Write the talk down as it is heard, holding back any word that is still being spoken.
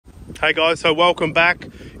Hey guys, so welcome back.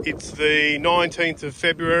 It's the 19th of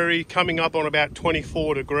February, coming up on about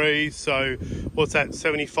 24 degrees. So what's that,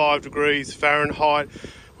 75 degrees Fahrenheit.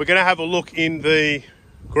 We're going to have a look in the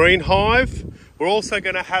green hive. We're also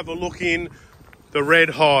going to have a look in the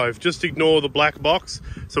red hive. Just ignore the black box.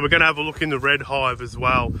 So we're going to have a look in the red hive as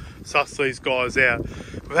well, suss these guys out.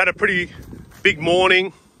 We've had a pretty big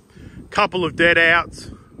morning, couple of dead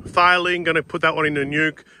outs, failing, going to put that one in a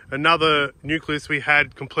nuke. Another nucleus we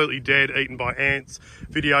had completely dead, eaten by ants.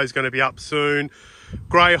 Video is going to be up soon.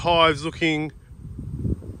 Grey hives looking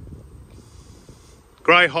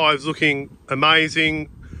amazing.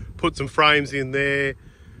 Put some frames in there.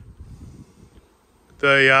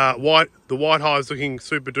 The white hive's looking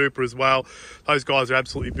super duper as well. Those guys are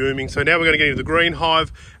absolutely booming. So now we're going to get into the green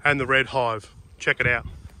hive and the red hive. Check it out.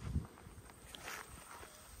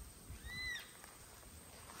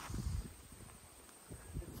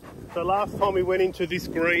 So last time we went into this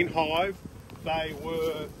green hive, they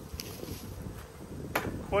were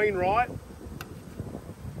queen right,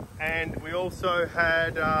 and we also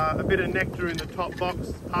had a bit of nectar in the top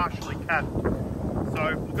box, partially capped.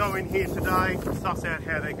 So we'll go in here today and suss out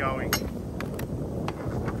how they're going.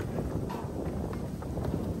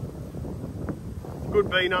 Good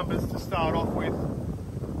bee numbers to start off with.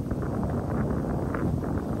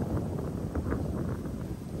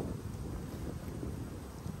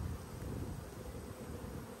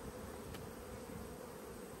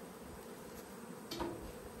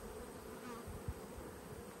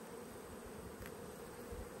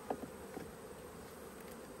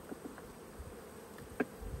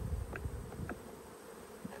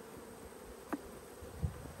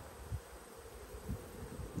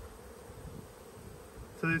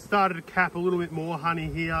 So they've started to cap a little bit more honey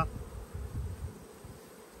here.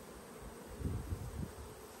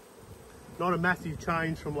 Not a massive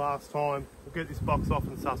change from last time. We'll get this box off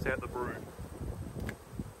and suss out the brood.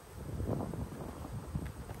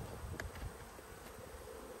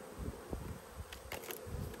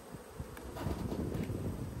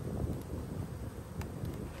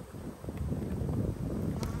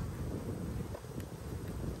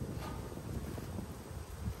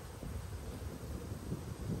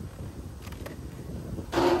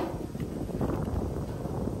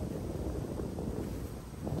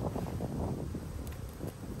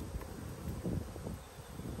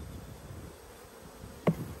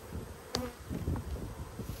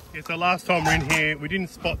 Yeah, so last time we're in here, we didn't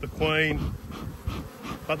spot the queen,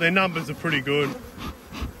 but their numbers are pretty good.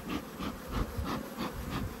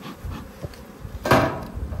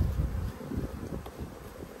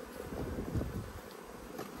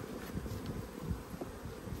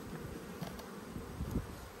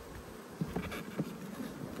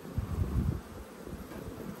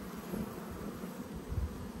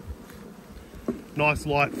 Nice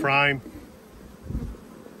light frame.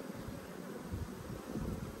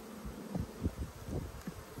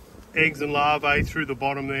 Eggs and larvae through the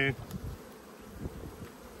bottom there.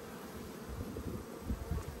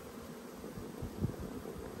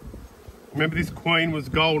 Remember, this queen was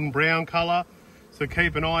golden brown colour, so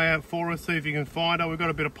keep an eye out for her, see if you can find her. We've got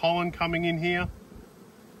a bit of pollen coming in here.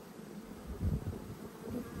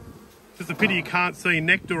 Just a pity you can't see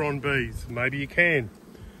nectar on bees. Maybe you can.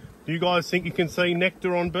 Do you guys think you can see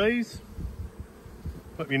nectar on bees?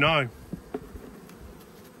 Let me know.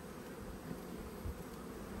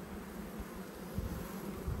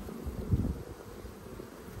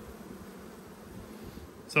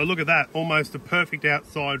 So look at that, almost a perfect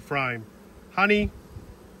outside frame. Honey,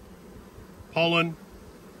 pollen,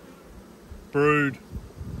 brood,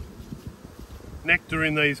 nectar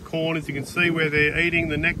in these corners. You can see where they're eating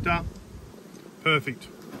the nectar. Perfect.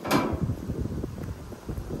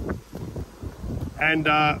 And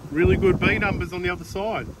really good bee numbers on the other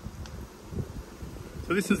side.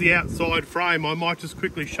 So this is the outside frame. I might just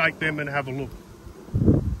quickly shake them and have a look.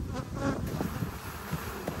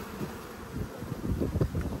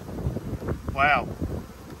 Wow.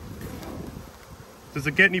 Does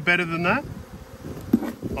it get any better than that?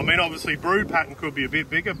 I mean, obviously brood pattern could be a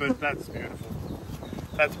bit bigger, but that's beautiful.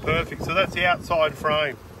 That's perfect. So that's the outside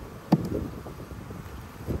frame.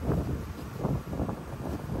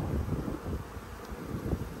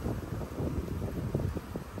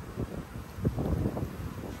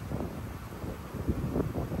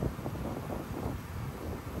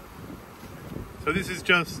 So this is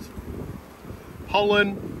just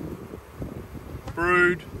pollen,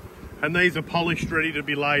 brood, and these are polished, ready to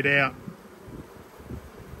be laid out.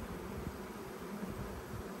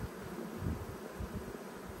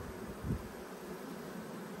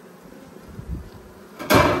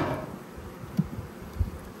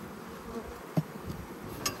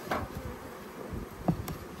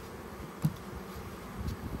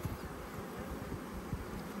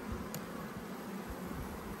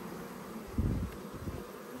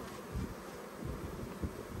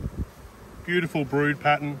 Beautiful brood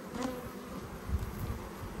pattern.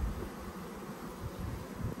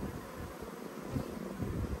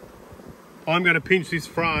 I'm going to pinch this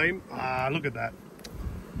frame. Ah, look at that.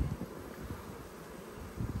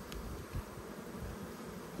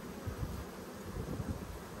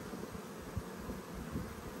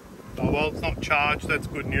 Oh well, it's not charged, that's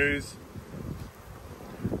good news.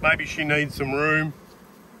 Maybe she needs some room.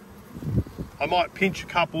 I might pinch a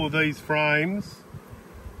couple of these frames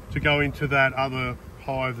to go into that other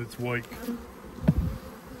hive that's weak.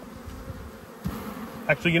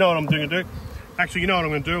 Actually, you know what I'm going to do? Actually, you know what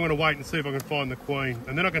I'm going to do? I'm going to wait and see if I can find the queen.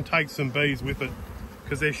 And then I can take some bees with it,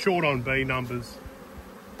 because they're short on bee numbers.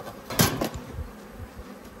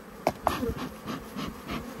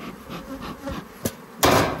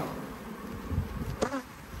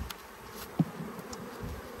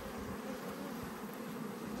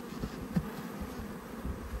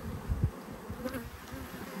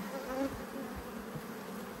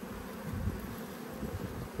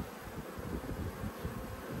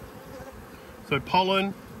 So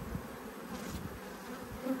pollen,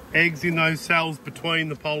 eggs in those cells between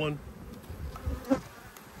the pollen.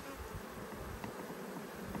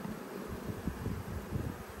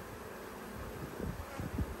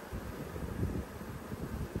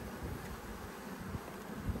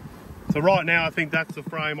 So right now I think that's the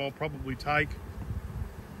frame I'll probably take.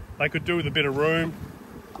 They could do with a bit of room.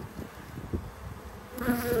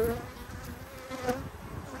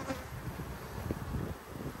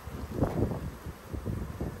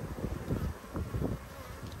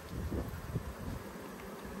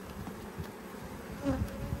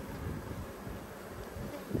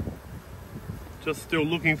 Just still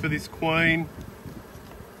looking for this queen.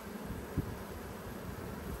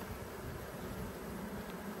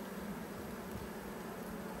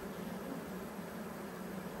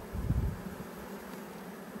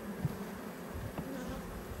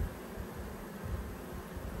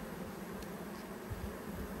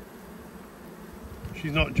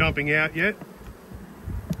 She's not jumping out yet.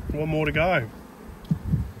 One more to go.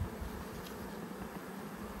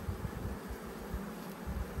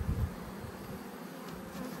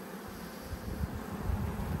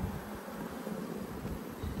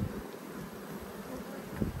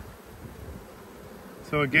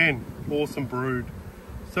 So again, awesome brood.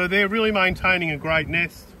 So they're really maintaining a great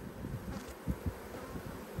nest.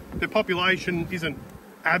 Their population isn't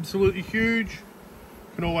absolutely huge.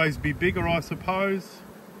 Can always be bigger, I suppose.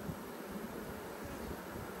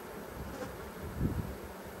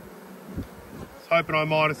 Just hoping I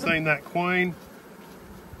might have seen that queen.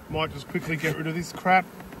 Might just quickly get rid of this crap.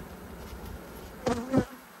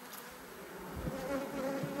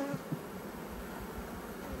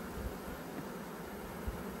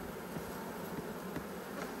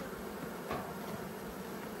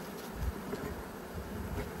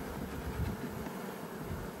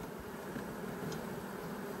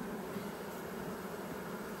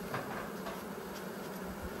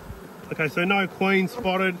 Okay, so no queen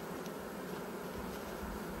spotted.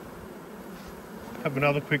 Have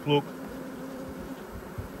another quick look.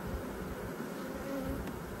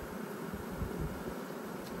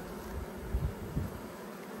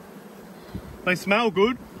 They smell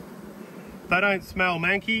good. They don't smell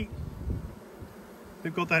manky.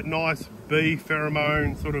 They've got that nice bee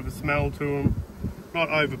pheromone sort of a smell to them. Not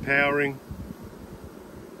overpowering.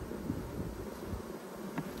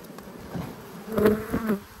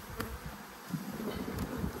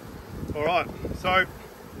 All right, so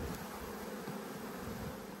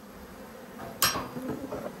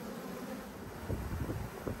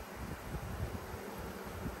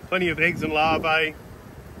plenty of eggs and larvae.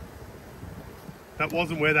 That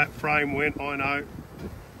wasn't where that frame went, I know.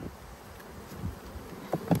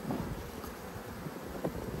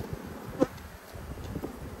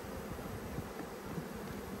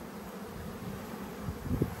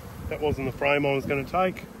 That wasn't the frame I was going to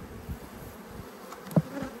take.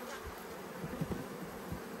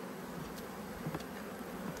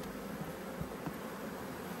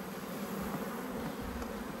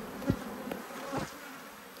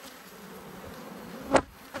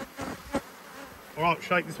 All right,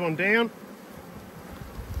 shake this one down.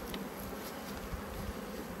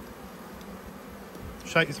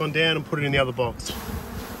 Shake this one down and put it in the other box.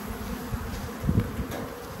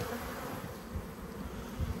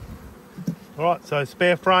 All right, so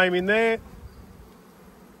spare frame in there.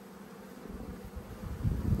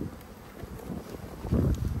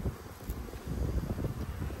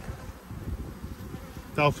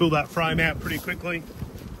 They'll fill that frame out pretty quickly.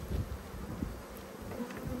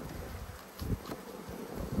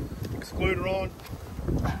 Excluder on.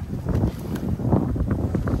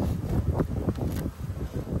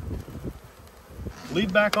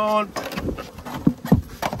 Lid back on.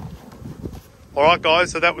 Alright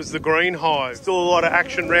guys, so that was the green hive. Still a lot of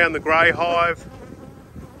action around the grey hive.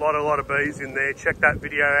 A lot of bees in there. Check that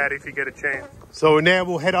video out if you get a chance. So now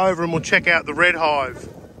we'll head over and we'll check out the red hive.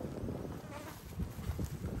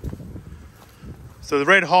 So the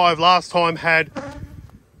red hive last time had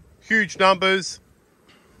huge numbers,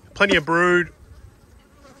 plenty of brood.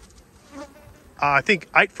 I think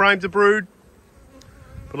 8 frames of brood.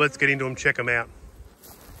 But let's get into them, check them out.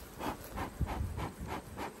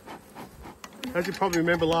 As you probably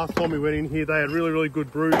remember last time we went in here, they had really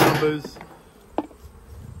good brood numbers.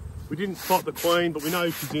 We didn't spot the queen, but we know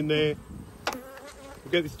she's in there.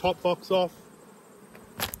 We'll get this top box off.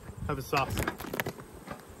 Have a suss.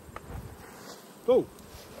 Oh,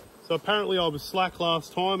 so apparently I was slack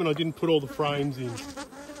last time and I didn't put all the frames in.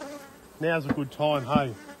 Now's a good time,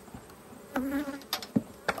 hey?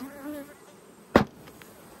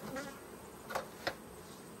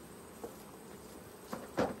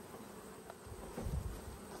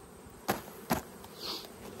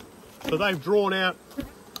 So they've drawn out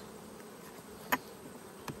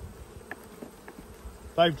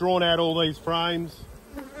all these frames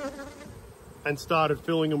and started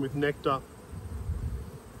filling them with nectar.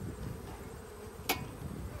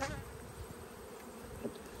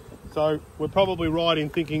 So we're probably right in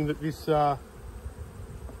thinking that this flow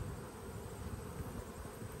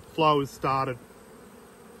has started.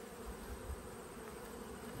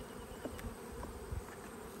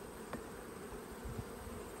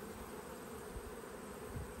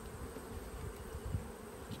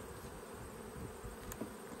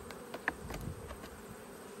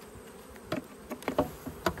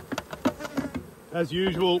 As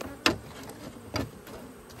usual,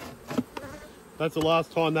 that's the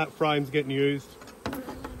last time that frame's getting used.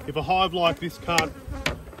 If a hive like this can't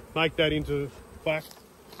make that into wax,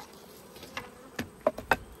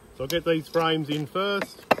 so I'll get these frames in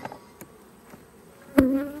first.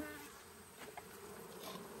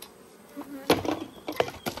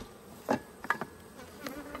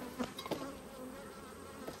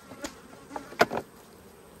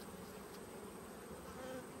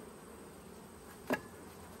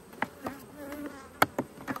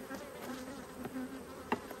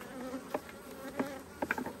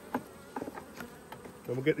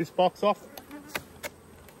 Then we'll get this box off.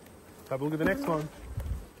 Have a look at the next one.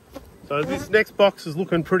 So this next box is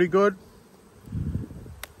looking pretty good.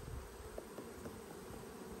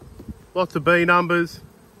 Lots of bee numbers.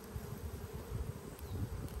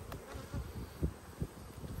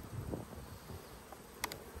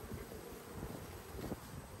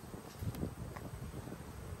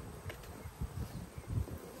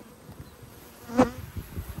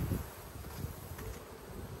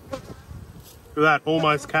 Look at that,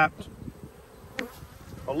 almost capped.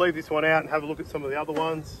 I'll leave this one out and have a look at some of the other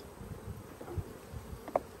ones.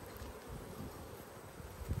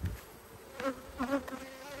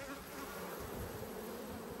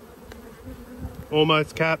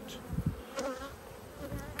 Almost capped.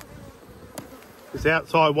 This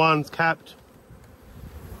outside one's capped.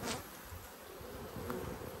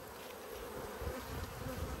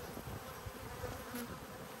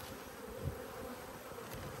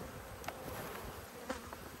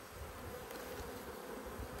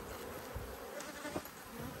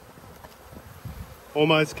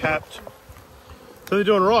 Almost capped. So they're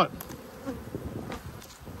doing all right.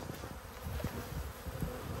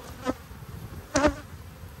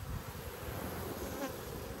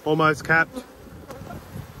 Almost capped.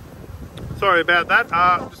 Sorry about that,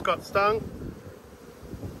 just got stung.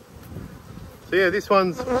 So yeah, this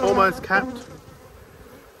one's almost capped.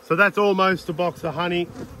 So that's almost a box of honey.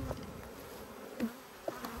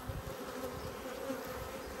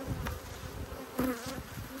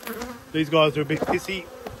 These guys are a bit pissy.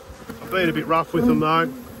 I've been a bit rough with them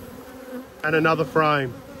though. And another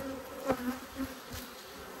frame.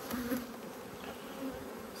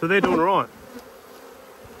 So they're doing all right.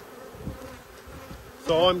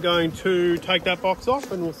 So I'm going to take that box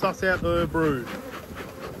off and we'll suss out the brood.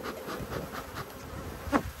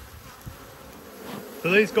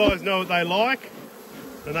 So these guys know what they like,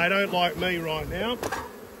 and they don't like me right now.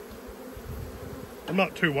 I'm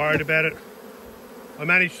not too worried about it. I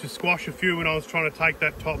managed to squash a few when I was trying to take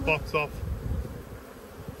that top box off.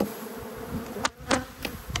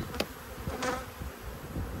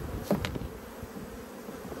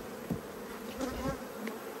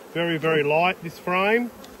 Very, very light, this frame.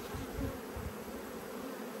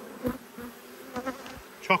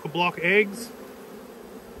 Chock-a-block eggs.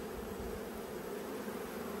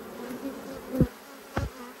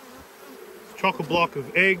 Chock-a-block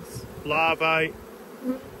of eggs, larvae.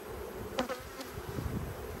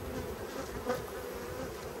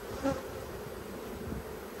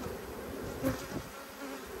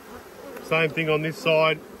 Same thing on this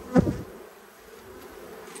side.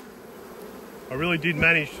 I really did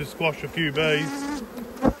manage to squash a few bees.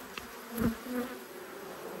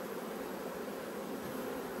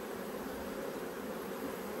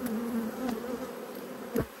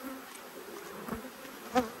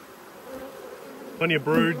 Plenty of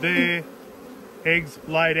brood there. Eggs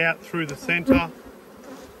laid out through the centre.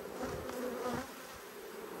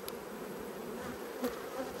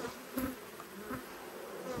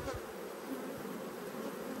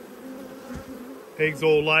 Eggs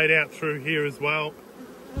all laid out through here as well.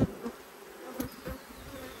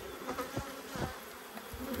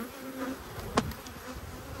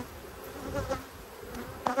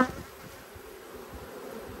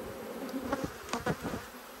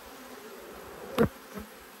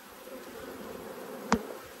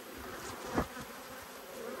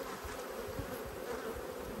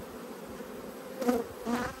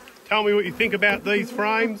 Tell me what you think about these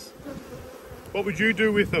frames. What would you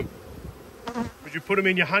do with them? Would you put them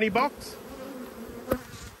in your honey box?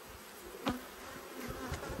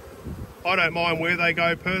 I don't mind where they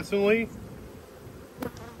go personally.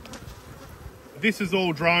 This is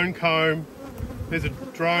all drone comb. There's a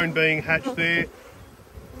drone being hatched there.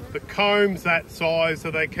 The comb's that size,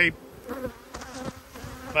 so they keep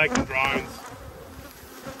making drones.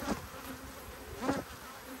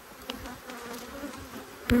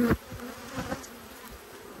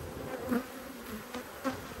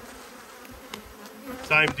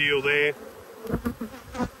 Same deal there.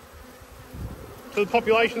 So the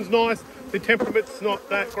population's nice, the temperament's not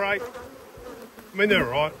that great. I mean, they're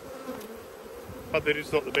alright, but they're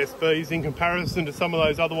just not the best bees in comparison to some of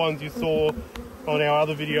those other ones you saw on our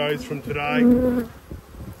other videos from today.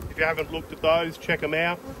 If you haven't looked at those, check them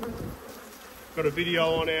out. Got a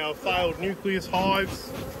video on our failed nucleus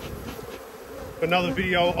hives. Another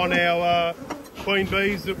video on our queen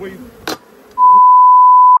bees that we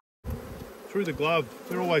through the glove.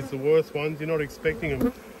 They're always the worst ones, you're not expecting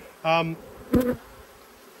them.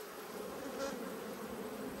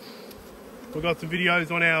 We've got some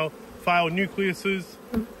videos on our failed nucleuses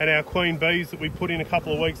and our queen bees that we put in a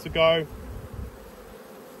couple of weeks ago.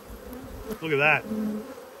 Look at that.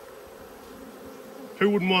 Who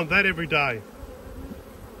wouldn't want that every day?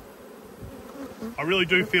 I really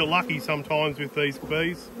do feel lucky sometimes with these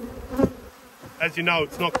bees. As you know,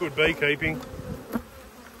 it's not good beekeeping.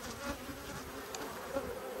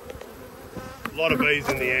 A lot of bees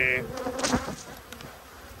in the air.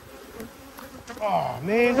 Oh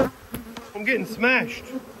man, I'm getting smashed.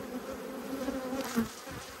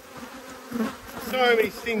 So many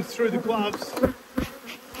stings through the gloves.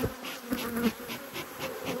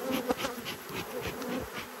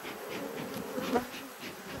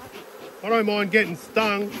 I don't mind getting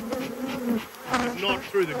stung, but not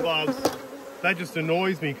through the gloves. That just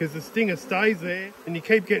annoys me because the stinger stays there and you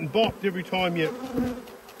keep getting bopped every time you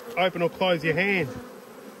open or close your hand.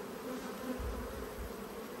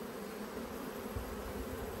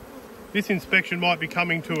 This inspection might be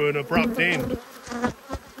coming to an abrupt end.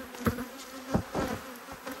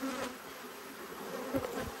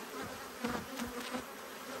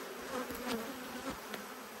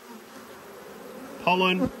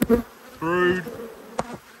 Pollen, brood,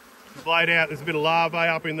 is laid out. There's a bit of larvae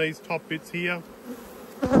up in these top bits here.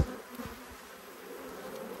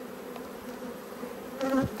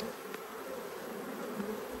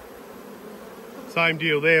 Same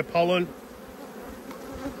deal there, pollen.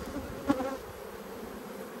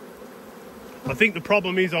 I think the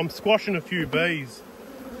problem is I'm squashing a few bees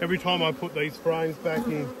every time I put these frames back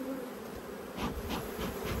in.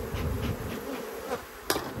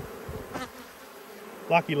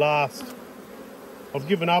 Lucky last. I've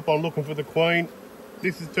given up on looking for the queen.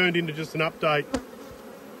 This has turned into just an update.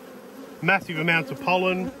 Massive amounts of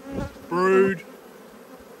pollen, brood.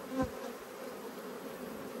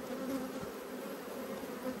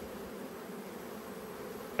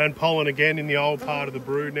 And pollen again in the old part of the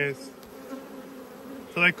brood nest.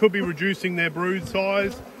 So they could be reducing their brood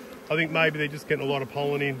size. I think maybe they're just getting a lot of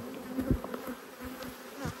pollen in.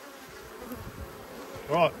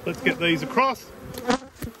 All right, let's get these across.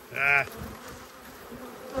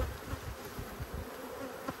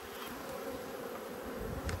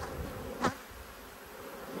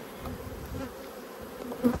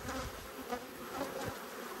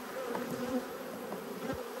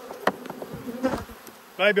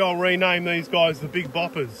 Maybe I'll rename these guys the Big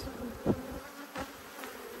Boppers.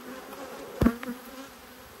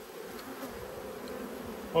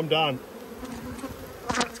 I'm done.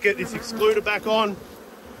 Let's get this excluder back on.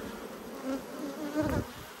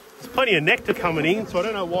 There's plenty of nectar coming in, so I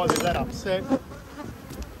don't know why they're that upset.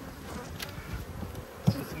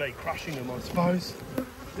 Let's just me crushing them, I suppose.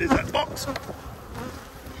 There's that box.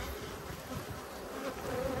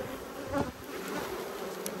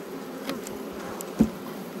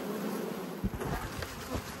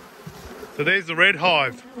 So there's the red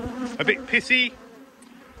hive. A bit pissy,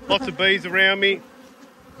 lots of bees around me.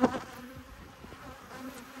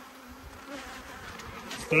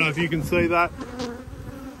 Don't know if you can see that.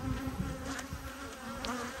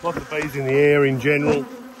 Lots of bees in the air in general.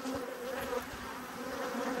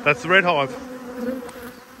 That's the red hive.